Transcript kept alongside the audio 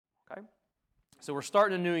Okay? So we're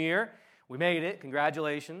starting a new year. We made it.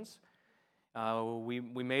 Congratulations. We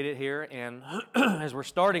made it here. And as we're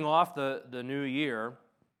starting off the new year,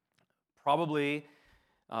 probably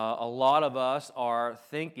a lot of us are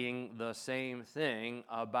thinking the same thing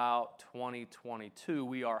about 2022.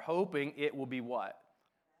 We are hoping it will be what?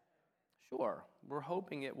 Sure. We're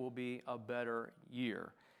hoping it will be a better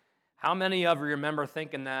year. How many of you remember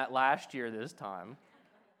thinking that last year this time?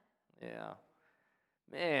 Yeah.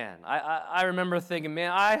 Man, I remember thinking,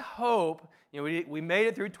 man, I hope, we made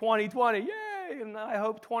it through 2020, yay, and I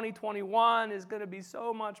hope 2021 is going to be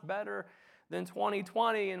so much better than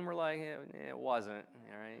 2020, and we're like, it wasn't,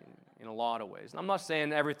 right, in a lot of ways. And I'm not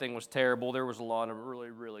saying everything was terrible. There was a lot of really,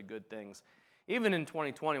 really good things. Even in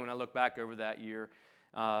 2020, when I look back over that year,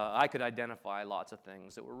 I could identify lots of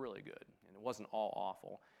things that were really good, and it wasn't all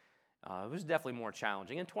awful. It was definitely more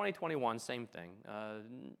challenging. In 2021, same thing.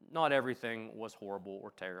 Not everything was horrible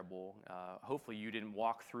or terrible. Hopefully you didn't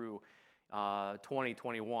walk through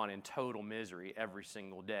 2021 in total misery every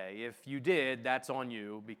single day. If you did, that's on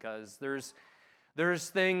you, because there's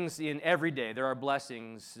things in every day. There are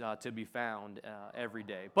blessings to be found every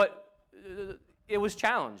day. But it was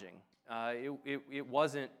challenging. It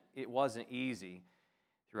wasn't easy.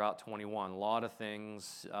 Throughout 21, a lot of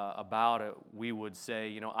things about it we would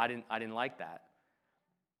say, I didn't like that.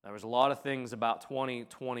 There was a lot of things about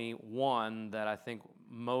 2021 that I think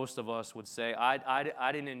most of us would say,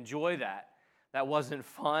 I didn't enjoy that. That wasn't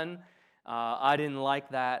fun. I didn't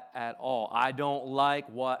like that at all. I don't like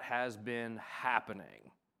what has been happening.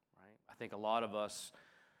 Right? I think a lot of us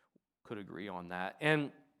could agree on that.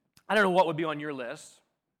 And I don't know what would be on your list.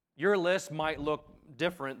 Your list might look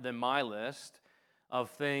different than my list of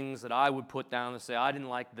things that I would put down and say, I didn't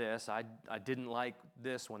like this, I didn't like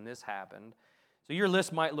this when this happened. So your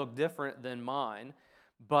list might look different than mine,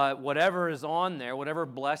 but whatever is on there, whatever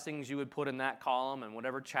blessings you would put in that column and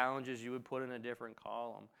whatever challenges you would put in a different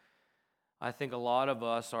column, I think a lot of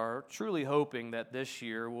us are truly hoping that this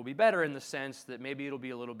year will be better in the sense that maybe it'll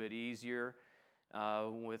be a little bit easier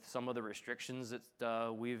with some of the restrictions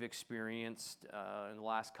that we've experienced in the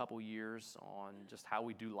last couple years on just how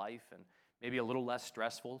we do life, and maybe a little less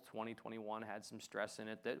stressful. 2021 had some stress in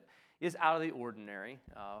it that is out of the ordinary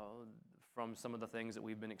from some of the things that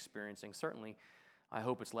we've been experiencing. Certainly, I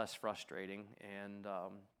hope it's less frustrating, and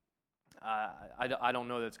I don't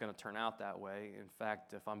know that it's going to turn out that way. In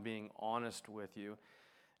fact, if I'm being honest with you,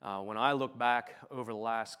 when I look back over the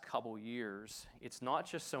last couple years, it's not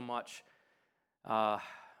just so much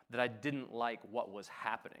that I didn't like what was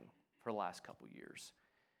happening for the last couple years.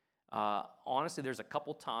 Honestly, there's a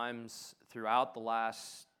couple times throughout the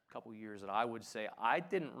last couple years that I would say I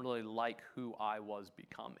didn't really like who I was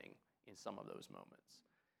becoming in some of those moments.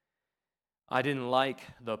 I didn't like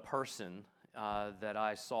the person that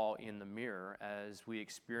I saw in the mirror as we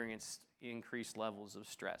experienced increased levels of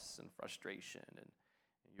stress and frustration, and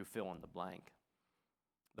you fill in the blank.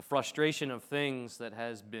 The frustration of things that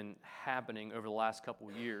has been happening over the last couple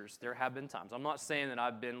years, there have been times. I'm not saying that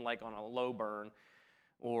I've been like on a low burn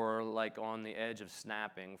or like on the edge of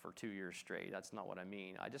snapping for 2 years straight. That's not what I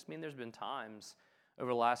mean. I just mean there's been times over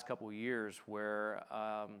the last couple of years where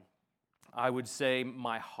I would say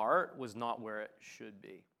my heart was not where it should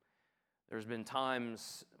be. There's been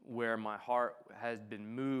times where my heart has been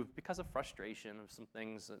moved because of frustration of some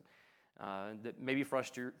things that maybe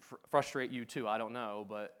frustrate you too, I don't know.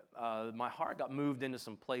 But my heart got moved into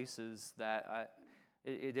some places that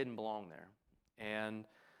it didn't belong there. And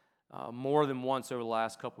more than once over the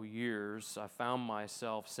last couple years, I found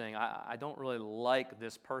myself saying, I don't really like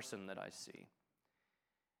this person that I see.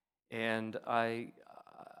 And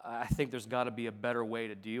I think there's got to be a better way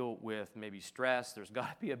to deal with maybe stress. There's got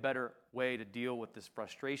to be a better way to deal with this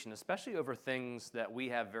frustration, especially over things that we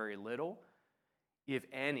have very little, if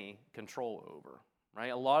any, control over.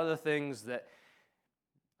 Right? A lot of the things that,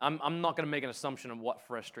 I'm not going to make an assumption of what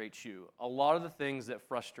frustrates you. A lot of the things that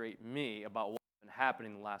frustrate me about what's been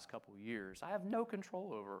happening the last couple of years, I have no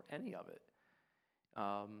control over any of it.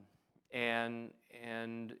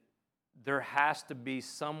 And there has to be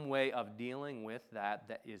some way of dealing with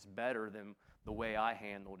that is better than the way I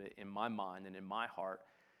handled it in my mind and in my heart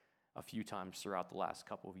a few times throughout the last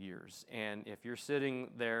couple of years. And if you're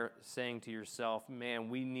sitting there saying to yourself, man,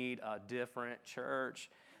 we need a different church,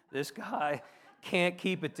 this guy can't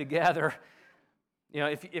keep it together.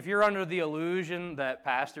 If you're under the illusion that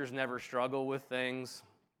pastors never struggle with things,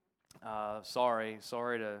 sorry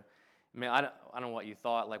to, I don't know what you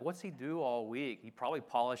thought. Like, what's he do all week? He probably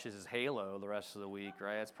polishes his halo the rest of the week,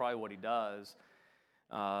 right? That's probably what he does.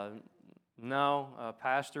 No,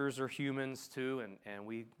 pastors are humans too, and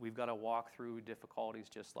we've got to walk through difficulties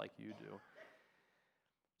just like you do.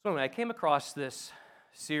 So anyway, I came across this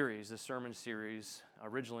sermon series,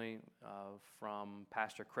 originally from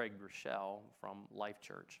Pastor Craig Groeschel from Life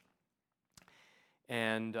Church.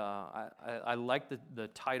 And I like the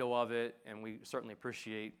title of it, and we certainly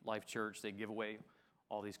appreciate Life Church. They give away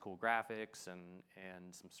all these cool graphics and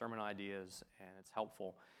some sermon ideas, and it's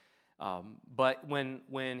helpful. But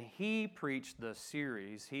when he preached the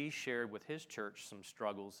series, he shared with his church some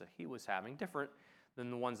struggles that he was having, different than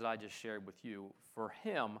the ones that I just shared with you. For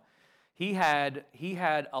him, he had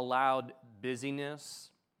allowed busyness.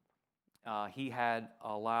 He had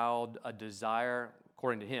allowed a desire,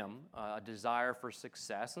 according to him, a desire for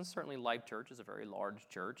success. And certainly Life Church is a very large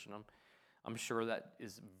church, and I'm sure that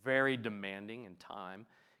is very demanding and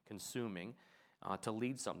time-consuming to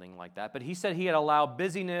lead something like that. But he said he had allowed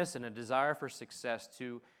busyness and a desire for success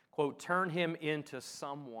to, quote, turn him into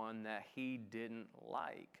someone that he didn't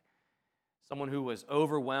like. Someone who was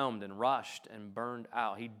overwhelmed and rushed and burned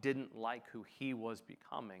out. He didn't like who he was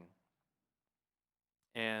becoming.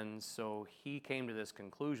 And so he came to this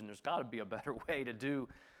conclusion, there's got to be a better way to do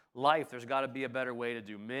life. There's got to be a better way to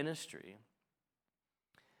do ministry.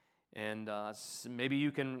 And maybe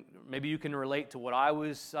you can relate to what I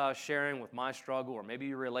was sharing with my struggle, or maybe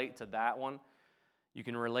you relate to that one. You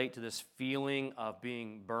can relate to this feeling of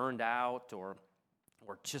being burned out or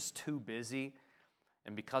just too busy.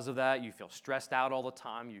 And because of that, you feel stressed out all the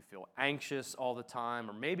time. You feel anxious all the time.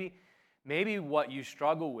 Or maybe what you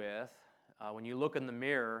struggle with when you look in the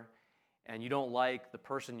mirror and you don't like the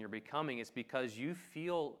person you're becoming, it's because you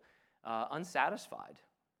feel unsatisfied.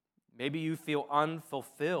 Maybe you feel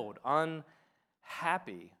unfulfilled,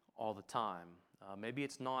 unhappy all the time. Maybe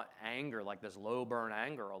it's not anger, like this low burn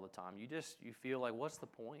anger all the time. You feel like, what's the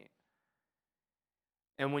point?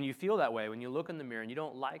 And when you feel that way, when you look in the mirror and you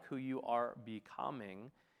don't like who you are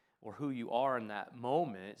becoming or who you are in that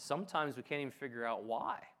moment, sometimes we can't even figure out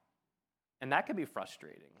why. And that can be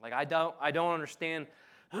frustrating. Like, I don't understand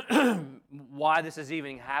why this is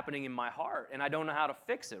even happening in my heart, and I don't know how to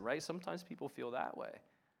fix it, right? Sometimes people feel that way.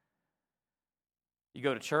 You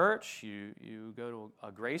go to church, you go to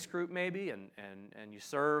a grace group maybe, and you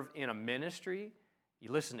serve in a ministry.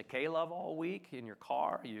 You listen to K-Love all week in your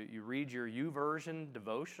car. You read your YouVersion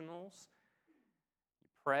devotionals. You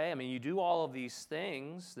pray. I mean, you do all of these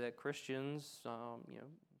things that Christians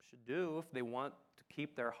should do if they want to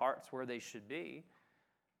keep their hearts where they should be.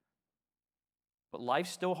 But life's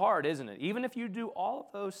still hard, isn't it? Even if you do all of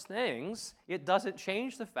those things, it doesn't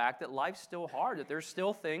change the fact that life's still hard, that there's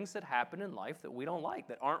still things that happen in life that we don't like,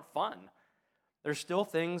 that aren't fun. There's still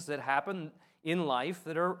things that happen in life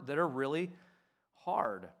that are really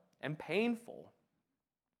hard and painful.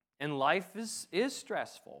 And life is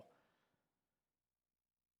stressful.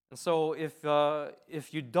 And so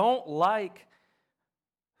if you don't like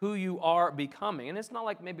who you are becoming, and it's not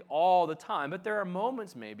like maybe all the time, but there are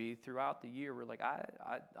moments maybe throughout the year where like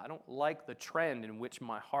I don't like the trend in which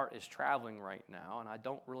my heart is traveling right now, and I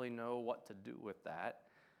don't really know what to do with that.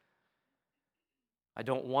 I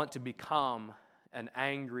don't want to become an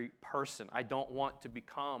angry person. I don't want to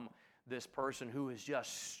become this person who is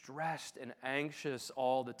just stressed and anxious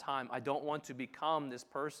all the time. I don't want to become this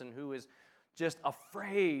person who is just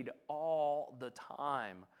afraid all the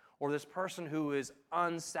time, or this person who is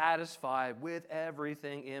unsatisfied with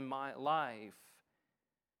everything in my life.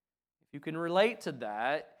 If you can relate to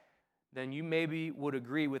that, then you maybe would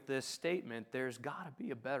agree with this statement, there's got to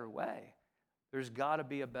be a better way. There's got to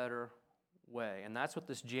be a better way. And that's what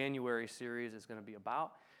this January series is going to be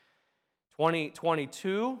about.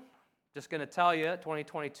 2022, just going to tell you,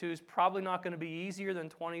 2022 is probably not going to be easier than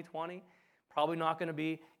 2020. Probably not going to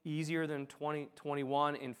be easier than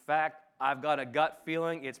 2021. In fact, I've got a gut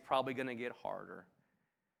feeling it's probably going to get harder.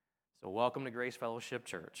 So welcome to Grace Fellowship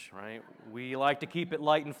Church, right? We like to keep it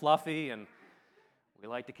light and fluffy, and we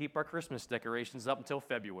like to keep our Christmas decorations up until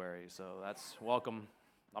February. So that's welcome.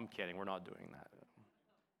 I'm kidding. We're not doing that.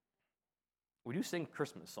 We do sing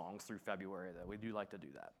Christmas songs through February, though. We do like to do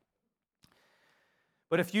that.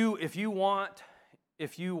 But if you want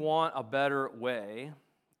a better way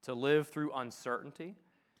to live through uncertainty,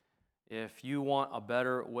 if you want a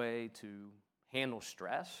better way to handle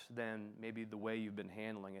stress than maybe the way you've been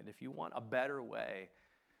handling it, if you want a better way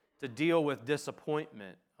to deal with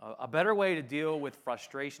disappointment, a better way to deal with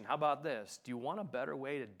frustration, how about this? Do you want a better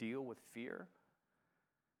way to deal with fear?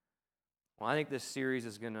 Well, I think this series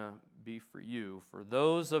is going to be for you. For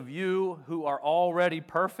those of you who are already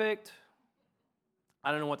perfect,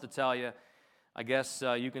 I don't know what to tell you. I guess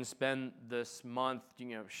you can spend this month,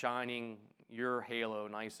 shining, your halo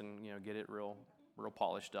nice and, get it real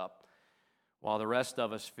polished up, while the rest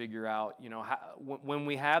of us figure out, when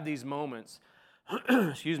we have these moments,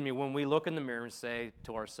 excuse me, when we look in the mirror and say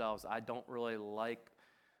to ourselves, I don't really like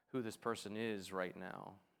who this person is right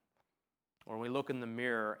now. Or when we look in the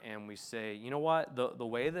mirror and we say, you know what, the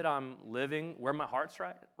way that I'm living, where my heart's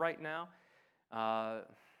right now,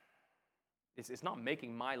 it's not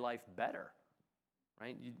making my life better,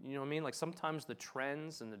 right? You know what I mean? Like sometimes the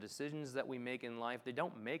trends and the decisions that we make in life, they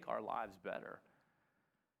don't make our lives better.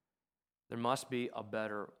 There must be a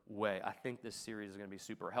better way. I think this series is going to be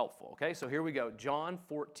super helpful. Okay, so here we go. John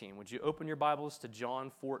 14. Would you open your Bibles to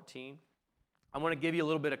John 14? I want to give you a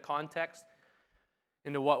little bit of context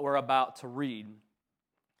into what we're about to read. When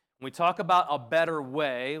we talk about a better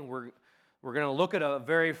way, we're going to look at a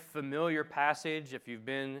very familiar passage. If you've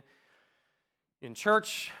been in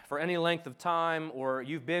church for any length of time, or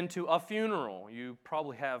you've been to a funeral, you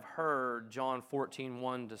probably have heard John 14,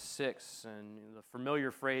 1-6. And the familiar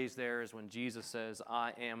phrase there is when Jesus says,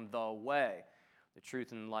 I am the way, the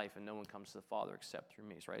truth, and life, and no one comes to the Father except through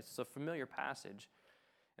me. Right? It's a familiar passage.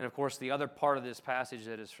 And of course, the other part of this passage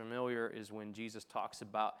that is familiar is when Jesus talks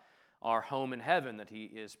about our home in heaven that he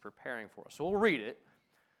is preparing for us. So we'll read it.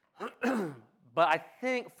 But I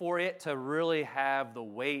think for it to really have the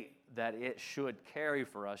weight that it should carry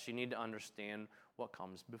for us, you need to understand what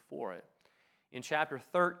comes before it. In chapter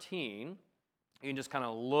 13, you can just kind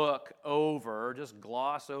of just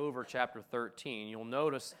gloss over chapter 13. You'll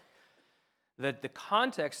notice that the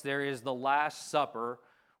context there is the Last Supper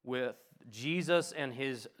with Jesus and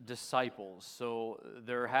his disciples. So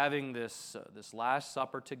they're having this Last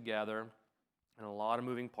Supper together, and a lot of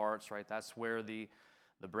moving parts, right? That's where the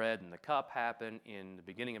bread and the cup happen. In the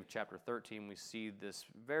beginning of chapter 13, we see this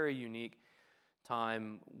very unique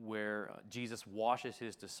time where Jesus washes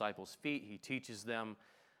his disciples' feet. He teaches them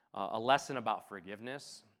a lesson about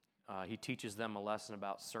forgiveness. He teaches them a lesson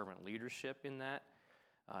about servant leadership in that.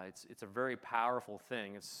 It's a very powerful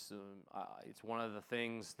thing. It's one of the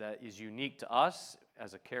things that is unique to us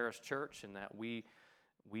as a Charis Church, in that we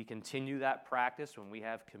continue that practice when we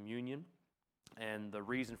have communion. And the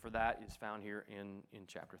reason for that is found here in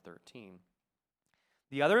chapter 13.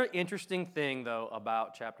 The other interesting thing, though,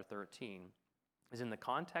 about chapter 13 is in the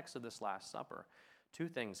context of this Last Supper, two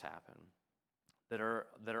things happen that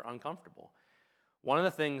are uncomfortable. One of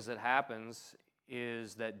the things that happens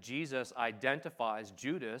is that Jesus identifies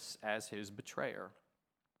Judas as his betrayer.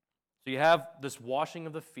 So you have this washing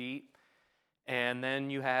of the feet, and then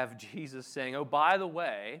you have Jesus saying, oh, by the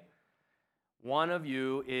way, one of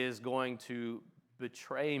you is going to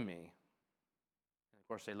betray me. And of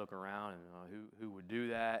course, they look around and who would do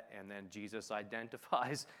that? And then Jesus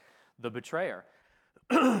identifies the betrayer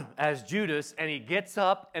as Judas, and he gets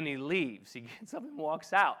up and he leaves. He gets up and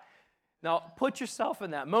walks out. Now, put yourself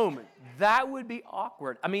in that moment. That would be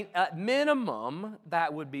awkward. I mean, at minimum,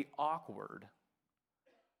 that would be awkward.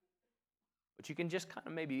 But you can just kind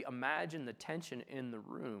of maybe imagine the tension in the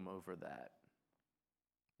room over that.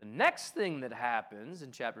 The next thing that happens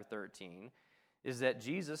in chapter 13 is that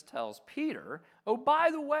Jesus tells Peter, oh, by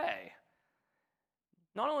the way,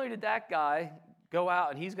 not only did that guy go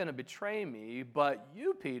out and he's going to betray me, but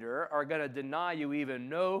you, Peter, are going to deny you even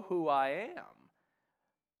know who I am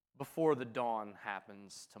before the dawn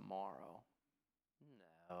happens tomorrow.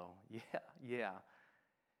 No, yeah.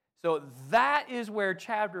 So that is where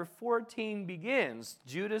chapter 14 begins.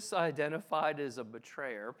 Judas identified as a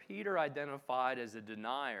betrayer, Peter identified as a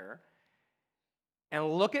denier. And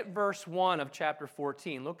look at verse 1 of chapter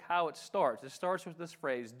 14. Look how it starts. It starts with this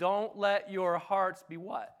phrase, don't let your hearts be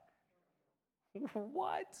what?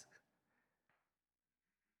 What?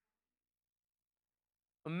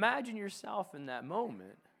 Imagine yourself in that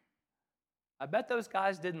moment. I bet those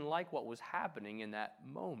guys didn't like what was happening in that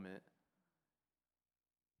moment.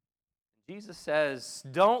 Jesus says,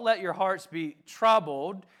 don't let your hearts be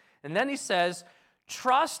troubled. And then he says,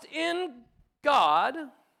 trust in God,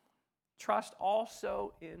 trust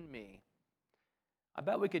also in me. I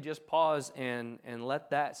bet we could just pause and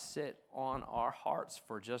let that sit on our hearts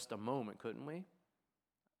for just a moment, couldn't we?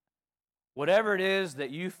 Whatever it is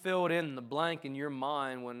that you filled in the blank in your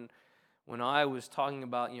mind when I was talking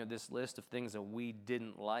about, this list of things that we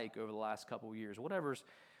didn't like over the last couple of years,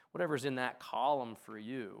 whatever's in that column for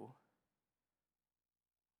you,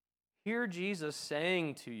 hear Jesus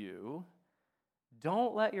saying to you,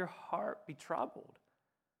 don't let your heart be troubled.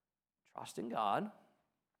 Trust in God.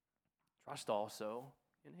 Trust also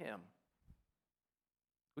in Him.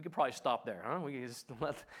 We could probably stop there, huh? We could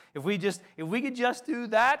just if we could just do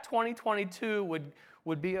that, 2022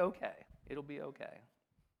 would be okay. It'll be okay.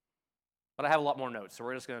 But I have a lot more notes, so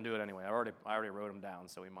we're just going to do it anyway. I already wrote them down,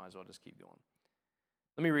 so we might as well just keep going.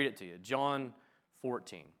 Let me read it to you. John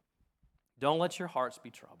 14. Don't let your hearts be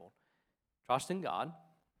troubled. Trust in God.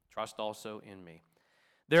 Trust also in me.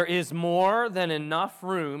 There is more than enough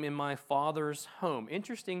room in my Father's home.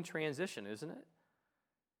 Interesting transition, isn't it?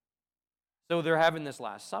 So they're having this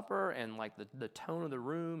Last Supper, and like the tone of the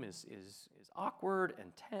room is awkward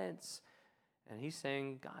and tense. And he's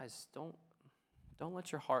saying, guys, don't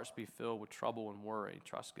let your hearts be filled with trouble and worry.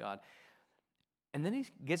 Trust God. And then he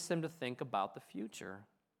gets them to think about the future.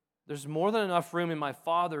 There's more than enough room in my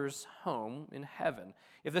Father's home in heaven.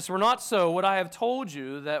 If this were not so, would I have told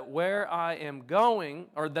you that where I am going,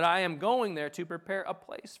 or that I am going there to prepare a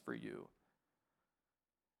place for you?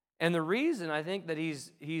 And the reason I think that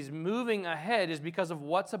he's moving ahead is because of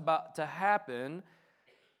what's about to happen.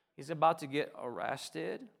 He's about to get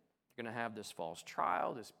arrested. You're going to have this false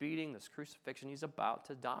trial, this beating, this crucifixion. He's about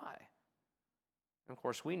to die. And of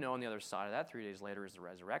course, we know on the other side of that, 3 days later is the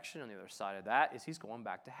resurrection. On the other side of that is he's going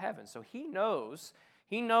back to heaven. So he knows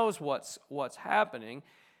what's happening.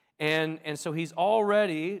 And so he's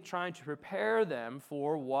already trying to prepare them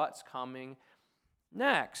for what's coming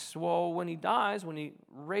next. Well, when he dies, when he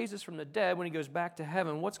raises from the dead, when he goes back to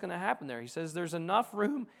heaven, what's going to happen there? He says, there's enough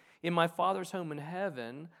room in my Father's home in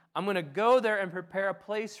heaven. I'm going to go there and prepare a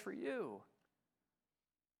place for you.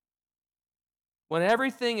 When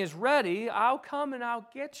everything is ready, I'll come and I'll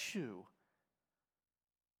get you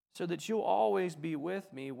so that you'll always be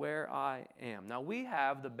with me where I am. Now, we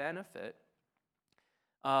have the benefit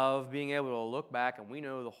of being able to look back and we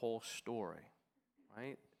know the whole story,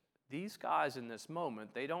 right? These guys in this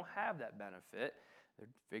moment, they don't have that benefit. They're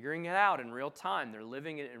figuring it out in real time. They're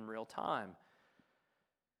living it in real time.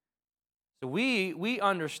 So we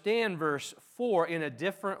understand verse 4 in a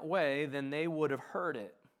different way than they would have heard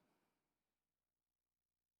it.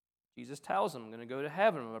 Jesus tells them, I'm going to go to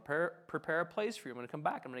heaven. I'm going to prepare a place for you. I'm going to come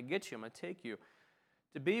back. I'm going to get you. I'm going to take you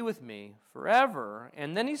to be with me forever.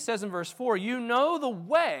 And then he says in verse 4, you know the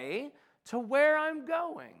way to where I'm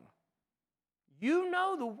going. You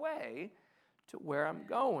know the way to where I'm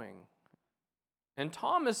going. And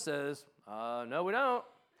Thomas says, no, we don't.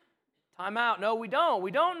 Time out. No, we don't.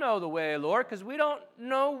 We don't know the way, Lord, because we don't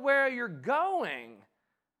know where you're going.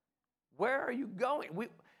 Where are you going?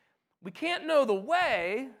 We can't know the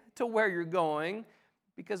way to where you're going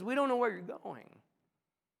because we don't know where you're going.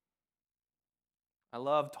 I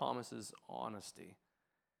love Thomas's honesty.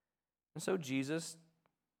 And so Jesus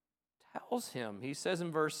tells him. He says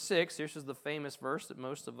in verse 6, this is the famous verse that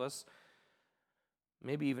most of us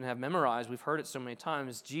maybe even have memorized. We've heard it so many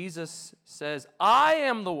times. Jesus says, I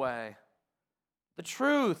am the way, the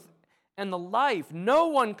truth, and the life. No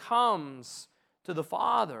one comes to the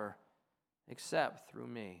Father except through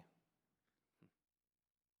me.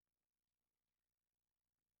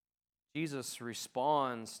 Jesus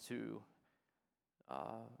responds to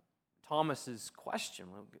Thomas's question.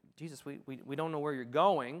 Jesus, we don't know where you're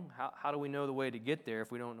going. How do we know the way to get there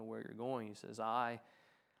if we don't know where you're going? He says, I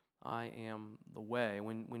am the way.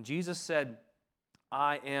 When Jesus said,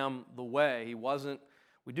 I am the way, he wasn't,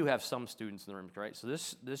 we do have some students in the room, right? So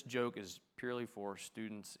this joke is purely for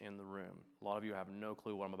students in the room. A lot of you have no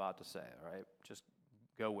clue what I'm about to say, all right? Just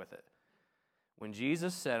go with it. When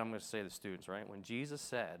Jesus said, I'm going to say to the students, right? When Jesus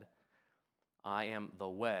said, I am the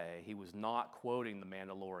way, he was not quoting the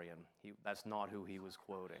Mandalorian. That's not who he was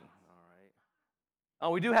quoting, all right?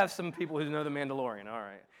 Oh, we do have some people who know the Mandalorian, all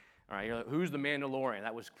right. All right, you're like, who's the Mandalorian?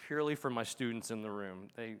 That was purely for my students in the room.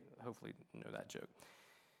 They hopefully know that joke.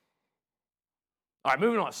 All right,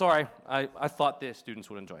 moving on. Sorry, I thought the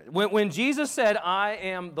students would enjoy it. When Jesus said, I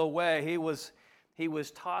am the way, he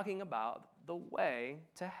was talking about the way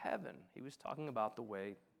to heaven. He was talking about the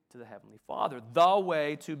way to the Heavenly Father, the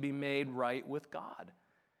way to be made right with God.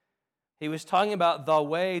 He was talking about the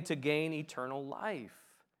way to gain eternal life,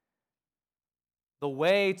 the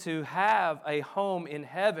way to have a home in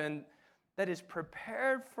heaven that is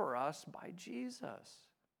prepared for us by Jesus.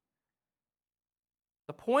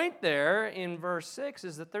 The point there in verse 6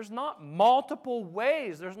 is that there's not multiple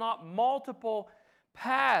ways, there's not multiple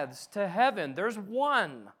paths to heaven. There's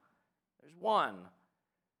one. There's one.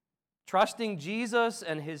 Trusting Jesus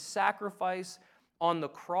and his sacrifice on the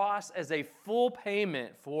cross as a full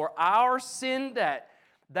payment for our sin debt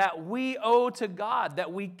that we owe to God,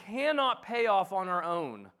 that we cannot pay off on our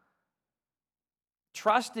own.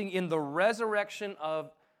 Trusting in the resurrection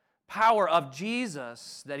of power of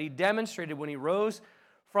Jesus that he demonstrated when he rose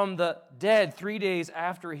from the dead 3 days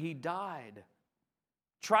after he died.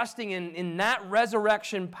 Trusting in that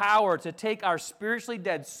resurrection power to take our spiritually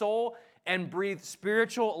dead soul and breathe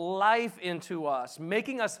spiritual life into us,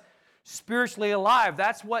 making us spiritually alive.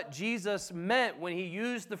 That's what Jesus meant when he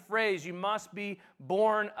used the phrase, you must be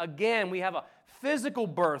born again. We have a physical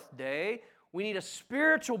birthday. We need a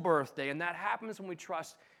spiritual birthday, and that happens when we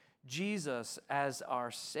trust Jesus as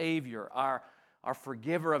our Savior, our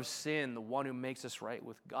forgiver of sin, the one who makes us right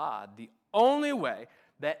with God. The only way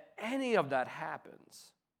that any of that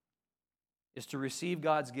happens is to receive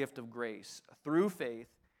God's gift of grace through faith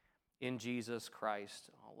in Jesus Christ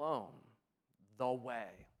alone. The way.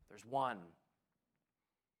 There's one.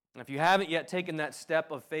 And if you haven't yet taken that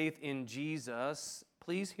step of faith in Jesus,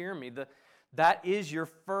 please hear me. That is your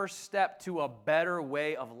first step to a better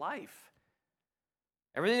way of life.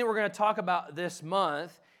 Everything that we're going to talk about this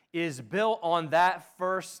month is built on that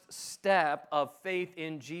first step of faith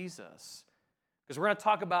in Jesus. Because we're going to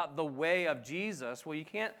talk about the way of Jesus. Well, you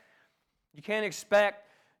can't expect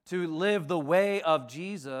to live the way of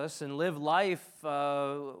Jesus and live life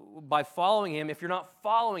by following Him if you're not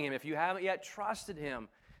following Him, if you haven't yet trusted Him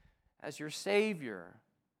as your Savior.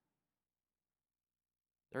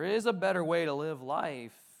 There is a better way to live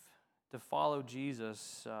life. To follow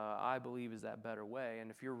Jesus, I believe, is that better way.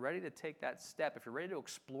 And if you're ready to take that step, if you're ready to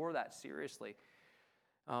explore that seriously,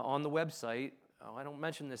 on the website, I don't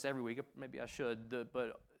mention this every week, maybe I should,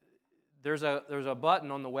 but there's a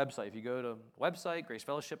button on the website. If you go to the website,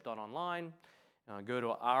 gracefellowship.online, go to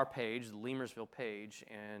our page, the Lemersville page,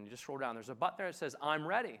 and you just scroll down. There's a button there that says, I'm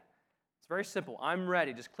ready. It's very simple. I'm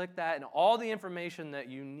ready. Just click that, and all the information that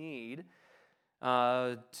you need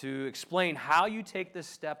to explain how you take this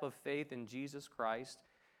step of faith in Jesus Christ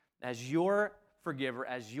as your forgiver,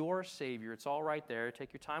 as your Savior. It's all right there.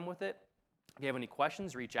 Take your time with it. If you have any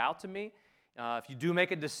questions, reach out to me. If you do make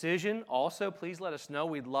a decision, also, please let us know.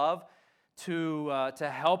 We'd love to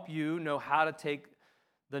help you know how to take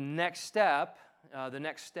the next steps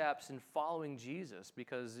in following Jesus,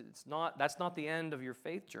 because that's not the end of your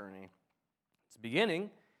faith journey. It's the beginning.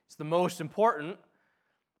 It's the most important.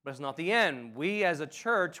 But it's not the end. We as a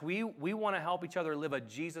church, we want to help each other live a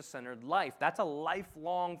Jesus-centered life. That's a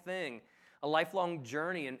lifelong thing, a lifelong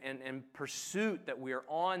journey and pursuit that we are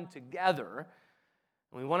on together.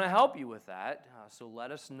 And we want to help you with that. So let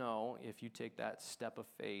us know if you take that step of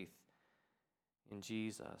faith in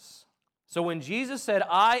Jesus. So when Jesus said,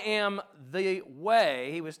 I am the way,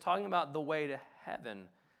 he was talking about the way to heaven.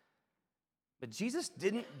 But Jesus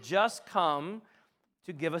didn't just come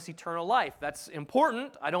to give us eternal life. That's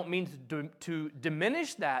important. I don't mean to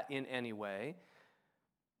diminish that in any way.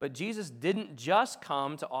 But Jesus didn't just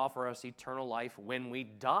come to offer us eternal life when we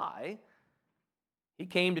die. He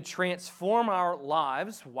came to transform our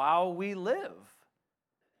lives while we live.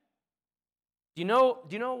 Do you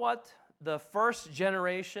know what the first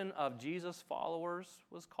generation of Jesus followers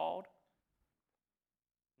was called?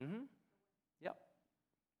 Yep.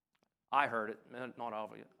 I heard it, not all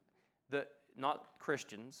of you. Not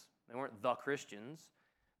Christians. They weren't the Christians.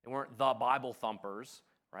 They weren't the Bible thumpers,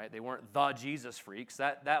 right? They weren't the Jesus freaks.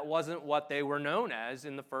 That wasn't what they were known as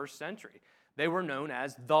in the first century. They were known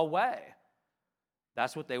as the way.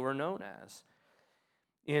 That's what they were known as.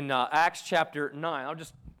 In Acts chapter 9,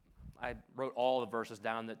 I wrote all the verses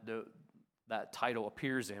down that title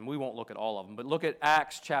appears in. We won't look at all of them, but look at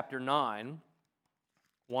Acts chapter 9,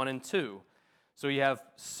 1 and 2. So you have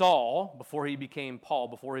Saul, before he became Paul,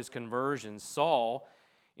 before his conversion. Saul,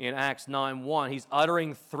 in Acts 9:1, he's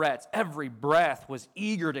uttering threats. Every breath was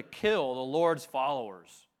eager to kill the Lord's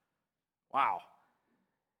followers. Wow.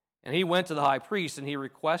 And he went to the high priest and he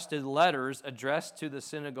requested letters addressed to the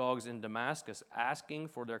synagogues in Damascus, asking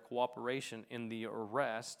for their cooperation in the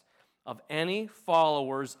arrest of any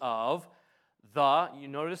followers of you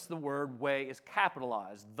notice the word way is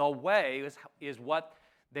capitalized. The way is what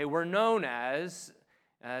they were known as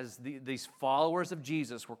these followers of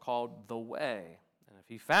Jesus were called the way. And if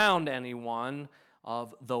he found anyone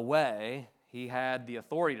of the way, he had the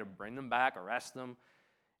authority to bring them back, arrest them,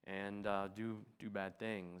 and do bad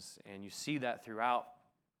things. And you see that throughout.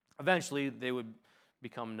 Eventually, they would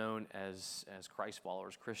become known as Christ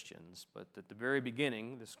followers, Christians. But at the very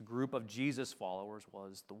beginning, this group of Jesus followers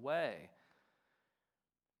was the way.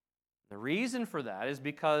 The reason for that is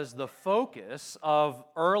because the focus of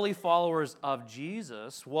early followers of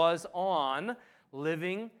Jesus was on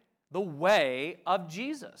living the way of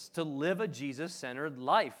Jesus, to live a Jesus-centered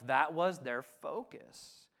life. That was their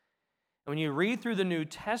focus. When you read through the New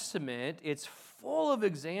Testament, it's full of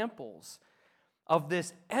examples of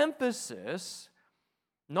this emphasis,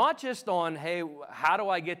 not just on, hey, how do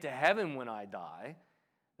I get to heaven when I die?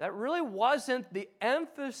 That really wasn't the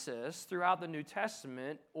emphasis throughout the New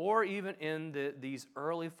Testament or even in these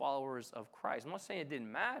early followers of Christ. I'm not saying it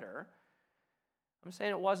didn't matter. I'm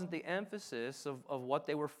saying it wasn't the emphasis of what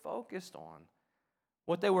they were focused on.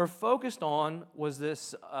 What they were focused on was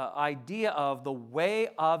this idea of the way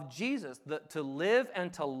of Jesus, to live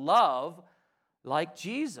and to love like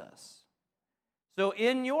Jesus. So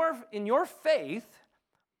in your faith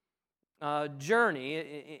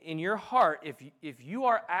journey, in your heart, if you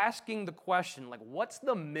are asking the question, like, what's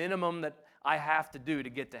the minimum that I have to do to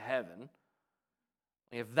get to heaven?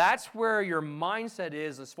 If that's where your mindset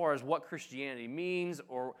is as far as what Christianity means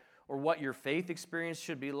or what your faith experience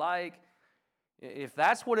should be like, if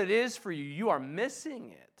that's what it is for you, you are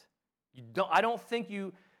missing it. I don't think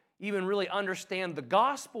you even really understand the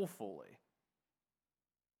gospel fully.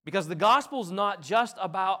 Because the gospel is not just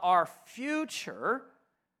about our future,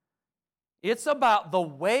 it's about the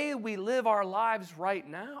way we live our lives right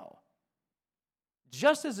now.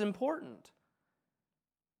 Just as important.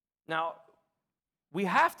 Now, we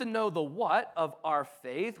have to know the what of our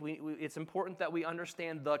faith. It's important that we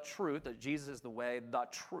understand the truth, that Jesus is the way, the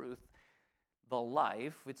truth, the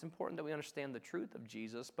life. It's important that we understand the truth of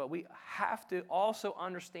Jesus, but we have to also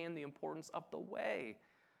understand the importance of the way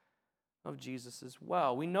of Jesus as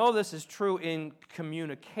well. We know this is true in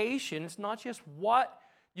communication. It's not just what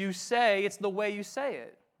you say, it's the way you say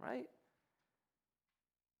it, right?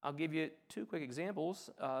 I'll give you two quick examples.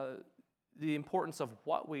 The importance of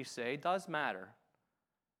what we say does matter.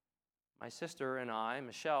 My sister and I,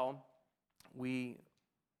 Michelle, we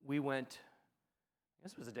went,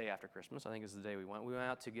 this was the day after Christmas. I think it was the day we went. We went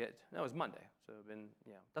out to get, no, it was Monday. So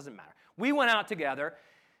doesn't matter. We went out together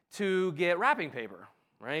to get wrapping paper,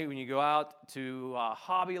 right? When you go out to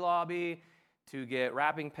Hobby Lobby to get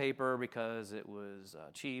wrapping paper because it was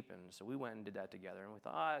cheap. And so we went and did that together. And we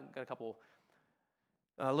thought, I got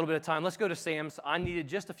a little bit of time. Let's go to Sam's. I needed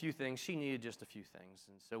just a few things. She needed just a few things.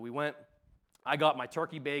 And so we went. I got my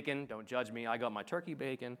turkey bacon. Don't judge me. I got my turkey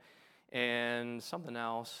bacon and something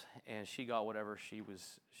else, and she got whatever she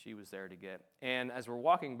was there to get. And as we're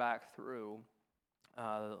walking back through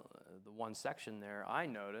the one section there, I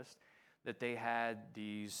noticed that they had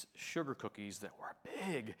these sugar cookies that were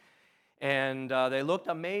big, and they looked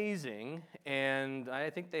amazing. And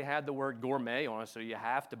I think they had the word gourmet on it, so you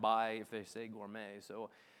have to buy if they say gourmet.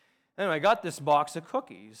 So anyway, I got this box of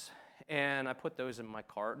cookies. And I put those in my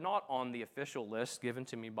cart, not on the official list given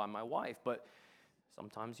to me by my wife, but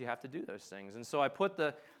sometimes you have to do those things. And so I put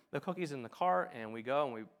the cookies in the cart, and we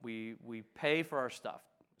go, and we pay for our stuff.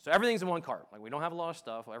 So everything's in one cart. Like, we don't have a lot of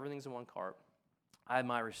stuff. Everything's in one cart. I have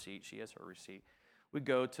my receipt. She has her receipt. We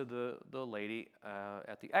go to the lady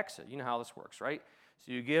at the exit. You know how this works, right?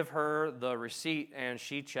 So you give her the receipt, and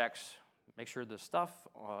she checks, make sure the stuff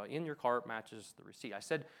in your cart matches the receipt. I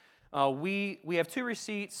said, we have two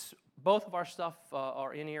receipts. Both of our stuff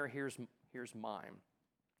are in here. Here's mine.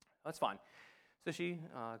 That's fine. So she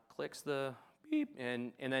clicks the beep,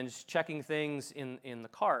 and then she's checking things in the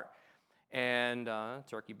cart. And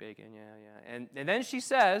turkey bacon, yeah. And then she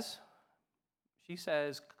says,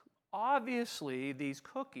 obviously these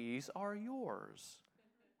cookies are yours.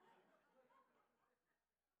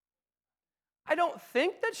 I don't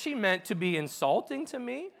think that she meant to be insulting to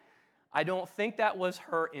me. I don't think that was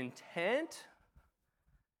her intent.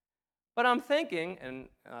 But I'm thinking, and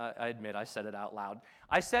I admit I said it out loud,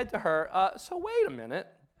 I said to her, so wait a minute.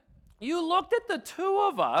 You looked at the two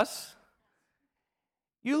of us,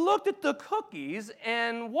 you looked at the cookies,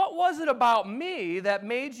 and what was it about me that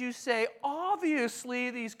made you say,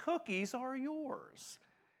 obviously these cookies are yours?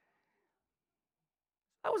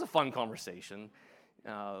 That was a fun conversation.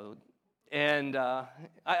 I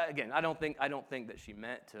don't think that she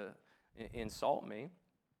meant to insult me.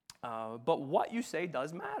 But what you say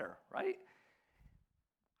does matter, right?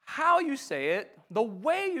 How you say it, the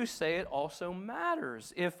way you say it also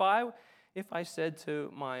matters. If I said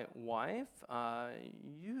to my wife,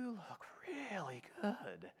 you look really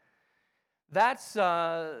good, that's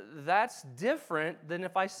different than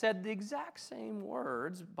if I said the exact same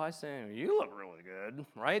words by saying, you look really good,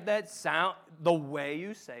 right? The way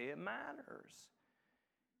you say it matters.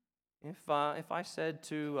 If I said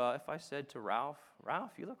to Ralph,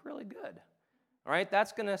 you look really good. All right,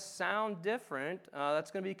 that's going to sound different. That's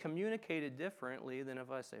going to be communicated differently than if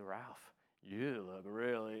I say, Ralph, you look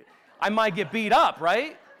really. I might get beat up,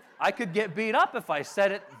 right? I could get beat up if I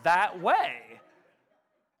said it that way.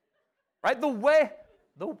 Right?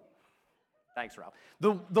 Thanks, Ralph.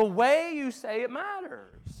 The way you say it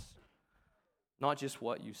matters, not just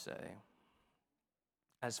what you say.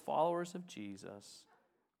 As followers of Jesus,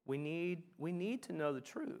 we need to know the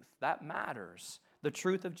truth. That matters. The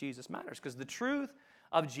truth of Jesus matters because the truth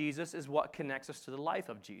of Jesus is what connects us to the life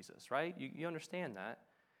of Jesus, right? You understand that.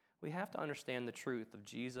 we have to understand the truth of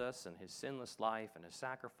Jesus and his sinless life and his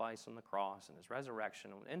sacrifice on the cross and his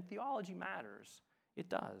resurrection. And theology matters. It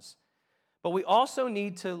does. But we also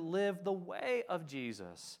need to live the way of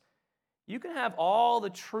Jesus. You can have all the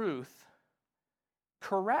truth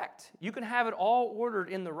correct. You can have it all ordered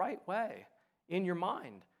in the right way in your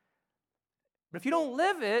mind. But if you don't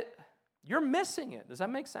live it, you're missing it. Does that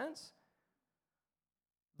make sense?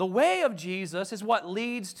 The way of Jesus is what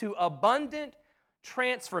leads to abundant,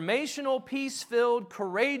 transformational, peace-filled,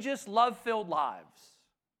 courageous, love-filled lives.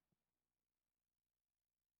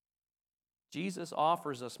 Jesus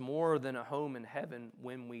offers us more than a home in heaven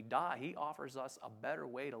when we die. He offers us a better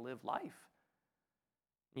way to live life.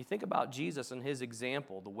 You think about Jesus and his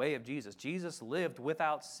example, the way of Jesus. Jesus lived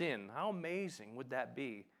without sin. How amazing would that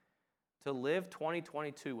be to live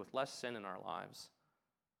 2022 with less sin in our lives?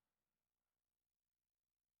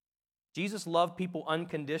 Jesus loved people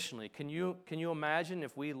unconditionally. Can you imagine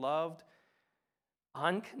if we loved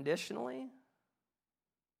unconditionally?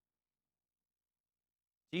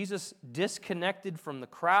 Jesus disconnected from the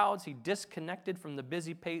crowds. He disconnected from the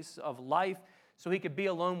busy pace of life so he could be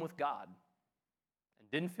alone with God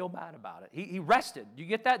and didn't feel bad about it. He rested. You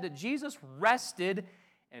get that? That Jesus rested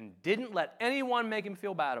and didn't let anyone make him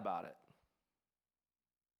feel bad about it.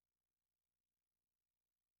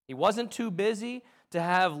 He wasn't too busy to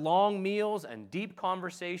have long meals and deep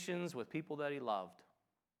conversations with people that he loved.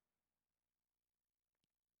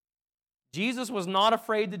 Jesus was not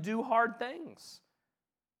afraid to do hard things.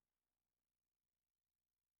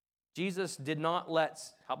 Jesus did not let,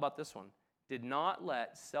 how about this one? Did not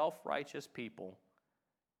let self-righteous people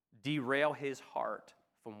derail his heart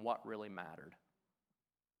from what really mattered.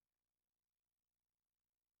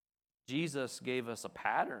 Jesus gave us a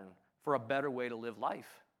pattern for a better way to live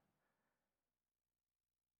life.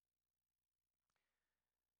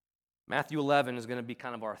 Matthew 11 is going to be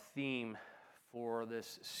kind of our theme for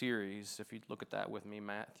this series. If you look at that with me,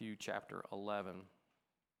 Matthew chapter 11.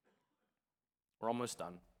 We're almost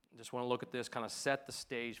done. Just want to look at this, kind of set the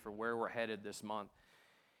stage for where we're headed this month.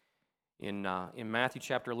 In Matthew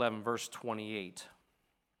chapter 11, verse 28.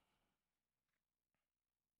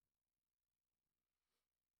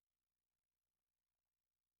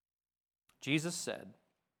 Jesus said,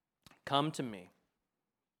 "Come to me,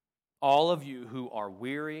 all of you who are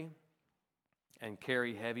weary and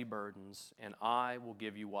carry heavy burdens, and I will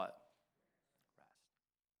give you" what? Rest.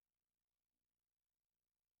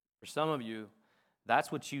 For some of you,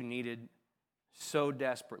 that's what you needed so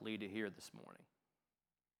desperately to hear this morning.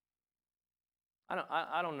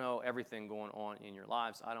 I don't know everything going on in your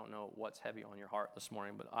lives. I don't know what's heavy on your heart this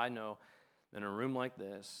morning, but I know that in a room like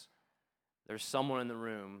this, there's someone in the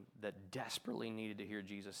room that desperately needed to hear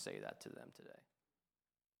Jesus say that to them today.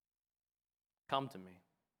 Come to me,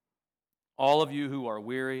 all of you who are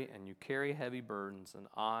weary and you carry heavy burdens, and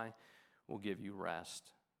I will give you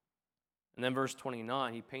rest. And then verse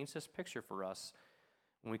 29, he paints this picture for us.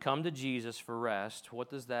 When we come to Jesus for rest, what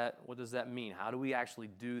does that mean? How do we actually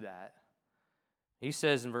do that? He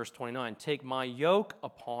says in verse 29, "Take my yoke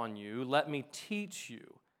upon you, let me teach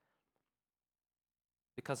you,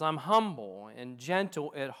 because I'm humble and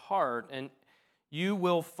gentle at heart, and you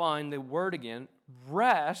will find," the word again,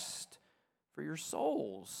 "rest for your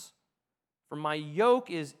souls. For my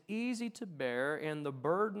yoke is easy to bear, and the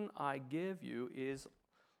burden I give you is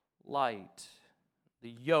light."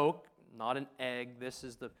 The yoke, not an egg. This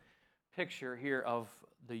is the picture here of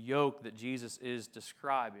the yoke that Jesus is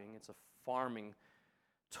describing. It's a farming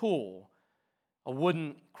tool, a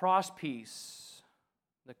wooden crosspiece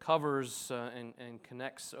that covers and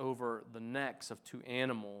connects over the necks of two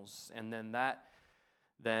animals, and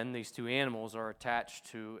then these two animals are attached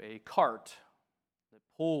to a cart that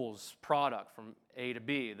pulls product from A to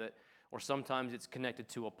B, or sometimes it's connected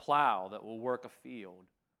to a plow that will work a field.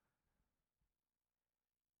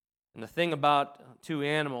 And the thing about two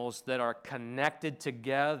animals that are connected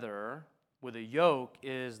together with a yoke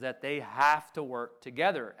is that they have to work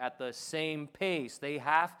together at the same pace. They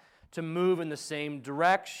have to move in the same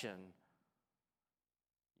direction.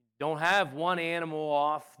 Don't have one animal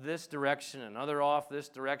off this direction, another off this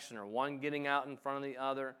direction, or one getting out in front of the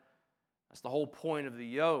other. That's the whole point of the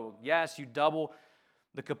yoke. Yes, you double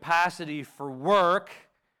the capacity for work,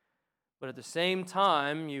 but at the same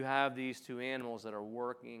time, you have these two animals that are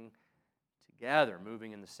working together,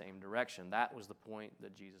 moving in the same direction. That was the point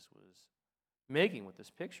that Jesus was making with this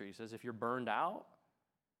picture. He says, if you're burned out,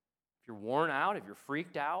 if you're worn out, if you're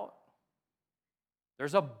freaked out,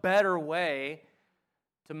 there's a better way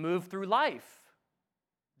to move through life.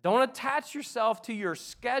 Don't attach yourself to your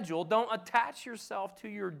schedule. Don't attach yourself to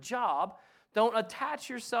your job. Don't attach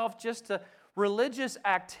yourself just to religious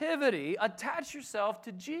activity, attach yourself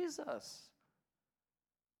to Jesus.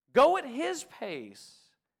 Go at His pace.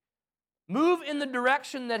 Move in the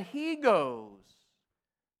direction that He goes.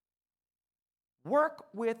 Work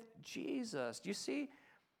with Jesus. Do you see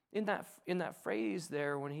in that phrase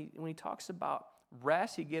there when he talks about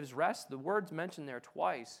rest, he gives rest. The word's mentioned there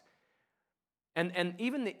twice. And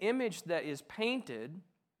even the image that is painted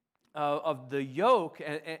of the yoke,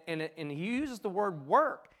 and he uses the word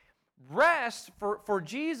work. Rest for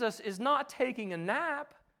Jesus is not taking a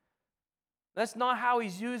nap. That's not how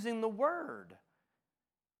he's using the word.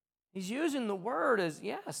 He's using the word as,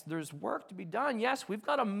 yes, there's work to be done. Yes, we've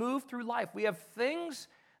got to move through life. We have things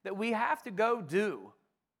that we have to go do.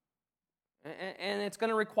 And it's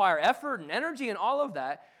going to require effort and energy and all of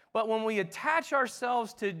that. But when we attach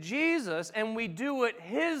ourselves to Jesus and we do it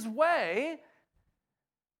His way,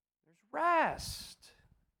 there's rest.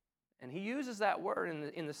 And he uses that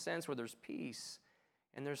word in the sense where there's peace,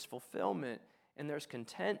 and there's fulfillment, and there's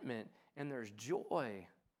contentment, and there's joy.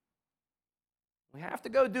 We have to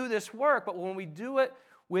go do this work, but when we do it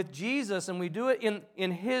with Jesus and we do it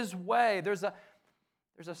in His way, there's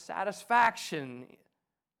a satisfaction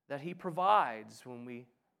that He provides when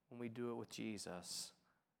we do it with Jesus.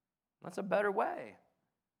 That's a better way.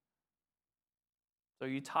 So are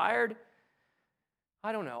you tired?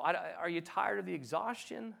 I don't know. Are you tired of the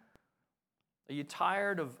exhaustion? Are you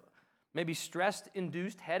tired of maybe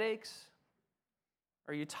stress-induced headaches?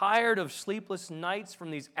 Are you tired of sleepless nights from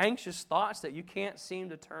these anxious thoughts that you can't seem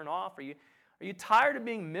to turn off? Are you tired of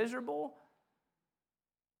being miserable?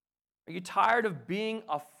 Are you tired of being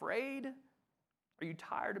afraid? Are you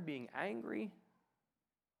tired of being angry?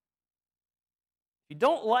 If you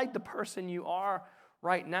don't like the person you are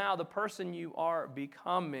right now, the person you are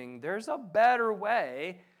becoming, there's a better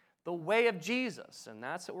way, the way of Jesus. And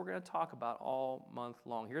that's what we're going to talk about all month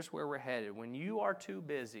long. Here's where we're headed. When you are too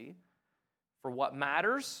busy for what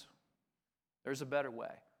matters, there's a better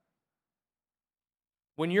way.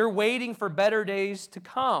 When you're waiting for better days to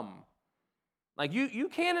come, like you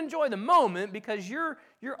can't enjoy the moment because you're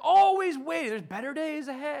always waiting. There's better days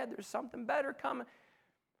ahead. There's something better coming.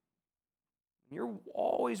 You're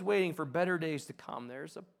always waiting for better days to come.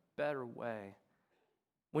 There's a better way.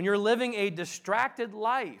 When you're living a distracted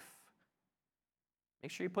life,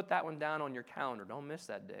 make sure you put that one down on your calendar. Don't miss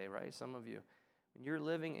that day, right? Some of you. When you're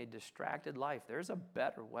living a distracted life, there's a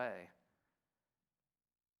better way.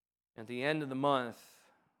 At the end of the month,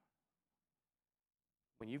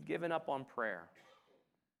 when you've given up on prayer,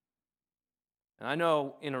 and I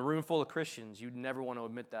know in a room full of Christians, you'd never want to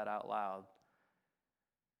admit that out loud.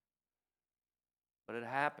 But it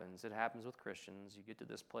happens. It happens with Christians. You get to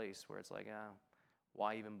this place where it's like,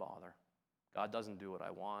 why even bother? God doesn't do what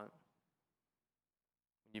I want.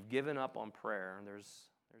 When you've given up on prayer,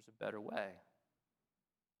 there's a better way.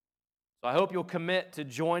 So I hope you'll commit to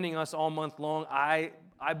joining us all month long. I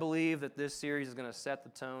believe that this series is going to set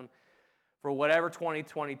the tone for whatever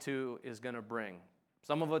 2022 is going to bring.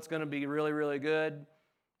 Some of it's going to be really, really good.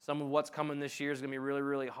 Some of what's coming this year is going to be really,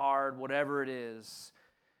 really hard, whatever it is.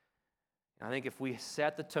 I think if we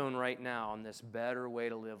set the tone right now on this better way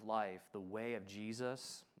to live life, the way of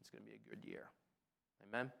Jesus, it's going to be a good year.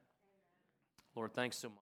 Amen? Lord, thanks so much.